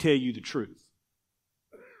 Therefore we can tell you the truth.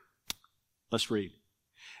 Let's read.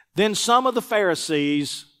 Then some of the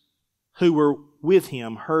Pharisees who were with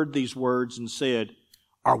him heard these words and said,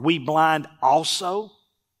 are we blind also?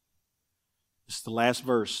 It's the last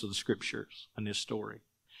verse of the Scriptures in this story.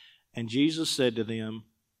 And Jesus said to them,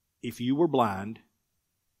 if you were blind,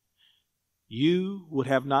 you would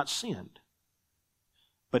have not sinned.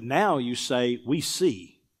 But now you say, we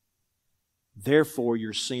see. Therefore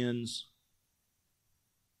your sins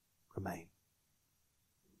remain.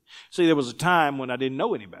 See, there was a time when I didn't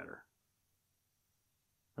know any better.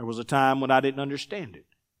 There was a time when I didn't understand it.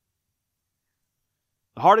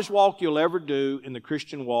 The hardest walk you'll ever do in the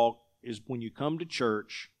Christian walk is when you come to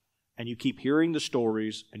church and you keep hearing the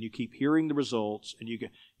stories and you keep hearing the results and you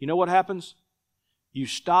know what happens? You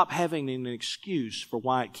stop having an excuse for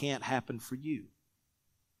why it can't happen for you.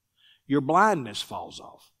 Your blindness falls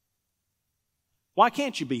off. Why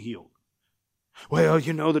can't you be healed? Well,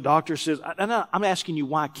 the doctor says, no, I'm asking you,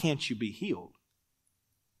 why can't you be healed?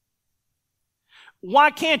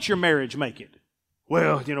 Why can't your marriage make it?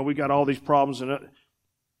 Well, we got all these problems.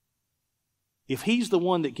 If He's the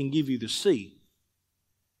one that can give you the C,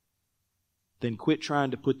 then quit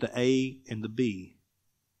trying to put the A and the B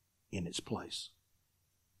in its place.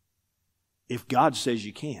 If God says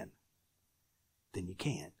you can, then you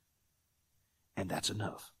can. And that's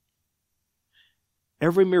enough.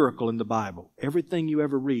 Every miracle in the Bible, everything you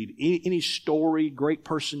ever read, any story, great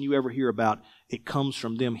person you ever hear about, it comes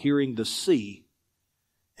from them hearing the C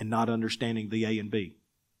and not understanding the A and B.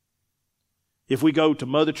 If we go to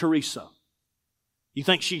Mother Teresa, you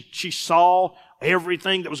think she saw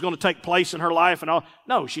everything that was going to take place in her life and all?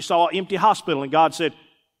 No, she saw an empty hospital and God said,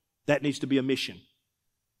 that needs to be a mission.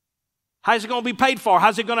 How's it going to be paid for?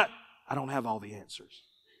 How's it going to? I don't have all the answers.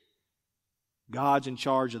 God's in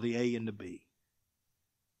charge of the A and the B.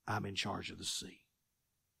 I'm in charge of the C.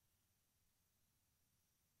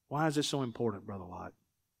 Why is this so important, Brother Lott?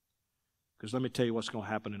 Because let me tell you what's going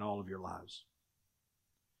to happen in all of your lives.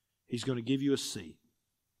 He's going to give you a C.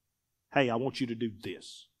 Hey, I want you to do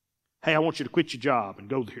this. Hey, I want you to quit your job and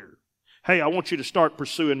go there. Hey, I want you to start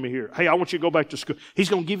pursuing me here. Hey, I want you to go back to school. He's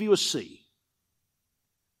going to give you a C.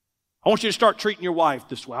 I want you to start treating your wife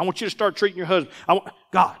this way. I want you to start treating your husband.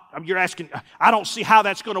 God, you're asking, I don't see how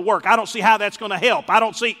that's going to work. I don't see how that's going to help. I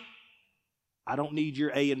don't need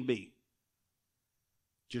your A and B.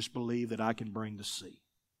 Just believe that I can bring the C.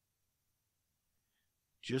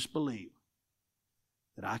 Just believe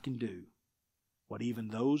that I can do what even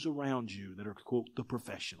those around you that are, quote, the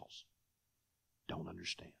professionals don't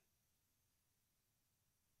understand.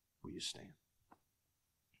 Will you stand?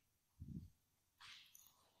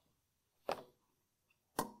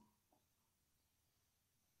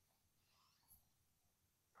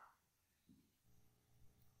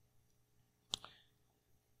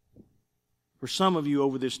 For some of you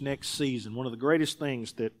over this next season, one of the greatest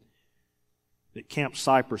things that Camp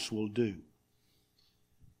Cypress will do,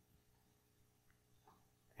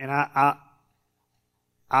 and I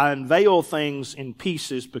unveil things in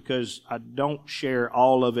pieces because I don't share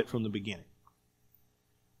all of it from the beginning,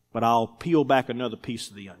 but I'll peel back another piece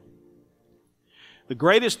of the onion. The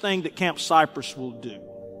greatest thing that Camp Cypress will do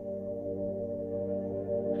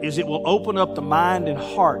is it will open up the mind and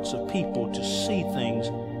hearts of people to see things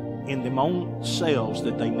in their own selves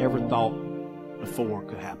that they never thought before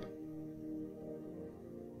could happen.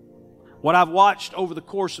 What I've watched over the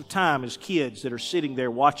course of time is kids that are sitting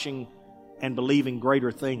there watching and believing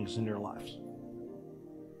greater things in their lives.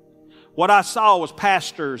 What I saw was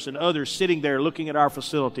pastors and others sitting there looking at our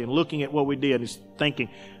facility and looking at what we did and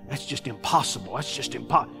thinking, that's just impossible. That's just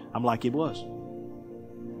impossible. I'm like, it was.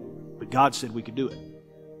 But God said we could do it.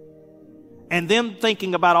 And them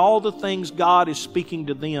thinking about all the things God is speaking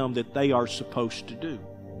to them that they are supposed to do.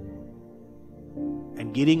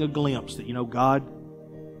 And getting a glimpse that, God,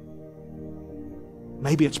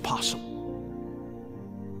 maybe it's possible.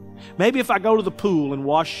 Maybe if I go to the pool and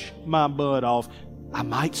wash my butt off, I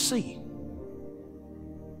might see.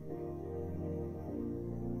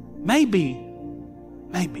 Maybe.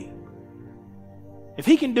 If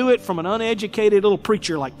He can do it from an uneducated little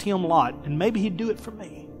preacher like Tim Lott, then maybe He'd do it for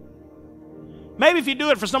me. Maybe if you do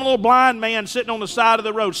it for some little blind man sitting on the side of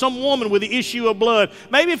the road, some woman with the issue of blood.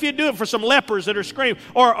 Maybe if you do it for some lepers that are screaming,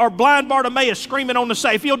 or blind Bartimaeus screaming on the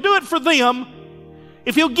side. If you'll do it for them,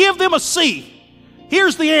 if He'll give them a C,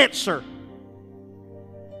 here's the answer.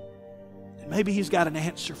 And maybe He's got an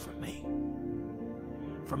answer for me,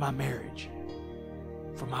 for my marriage,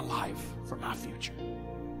 for my life, for my future. And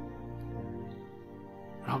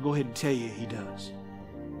I'll go ahead and tell you He does.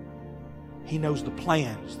 He knows the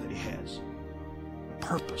plans that He has.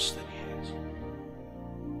 Purpose that He has.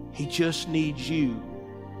 He just needs you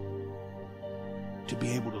to be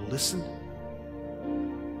able to listen,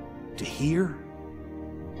 to hear,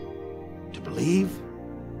 to believe,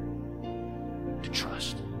 to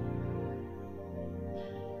trust.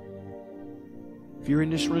 If you're in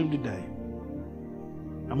this room today,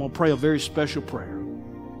 I'm going to pray a very special prayer.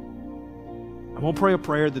 I'm going to pray a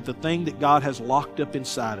prayer that the thing that God has locked up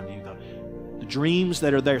inside of you, the dreams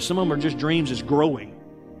that are there, some of them are just dreams that's growing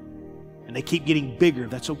and they keep getting bigger.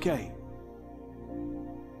 That's okay.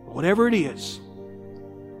 But whatever it is,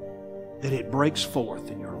 that it breaks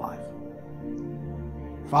forth in your life.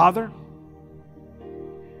 Father,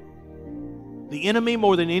 The enemy,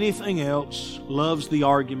 more than anything else, loves the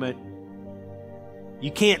argument, you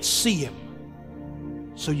can't see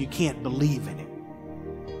Him, so you can't believe in Him.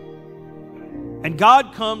 And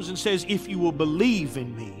God comes and says, if you will believe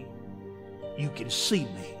in me, you can see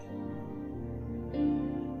me.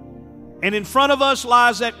 And in front of us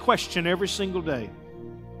lies that question every single day.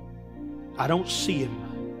 I don't see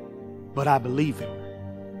Him, but I believe Him.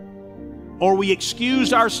 Or we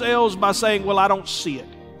excuse ourselves by saying, well, I don't see it,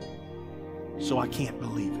 so I can't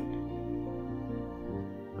believe it.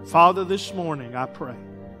 Father, this morning I pray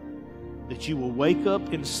that you will wake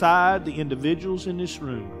up inside the individuals in this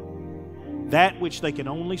room that which they can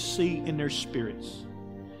only see in their spirits,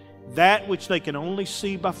 that which they can only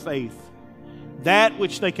see by faith, that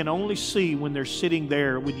which they can only see when they're sitting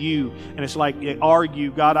there with you and it's like they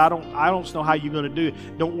argue, God, I don't know how you're going to do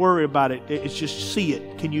it. Don't worry about it. It's just see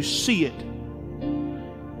it. Can you see it?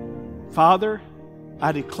 Father,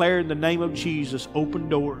 I declare in the name of Jesus, open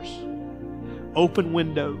doors, open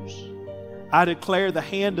windows. I declare the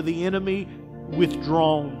hand of the enemy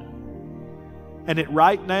withdrawn. And it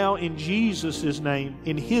right now in Jesus' name,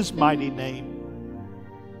 in His mighty name,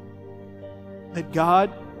 that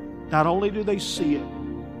God, not only do they see it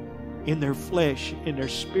in their flesh, in their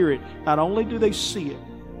spirit, not only do they see it,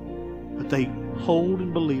 but they hold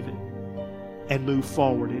and believe it and move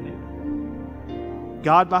forward in it.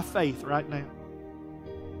 God, by faith right now,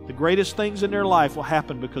 the greatest things in their life will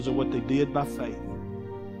happen because of what they did by faith.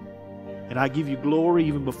 And I give you glory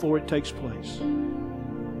even before it takes place.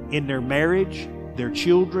 In their marriage, their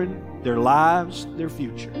children, their lives, their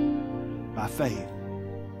future, by faith.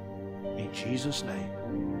 In Jesus' name,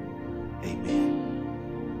 amen.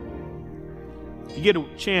 If you get a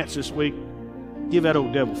chance this week, give that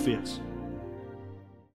old devil fits.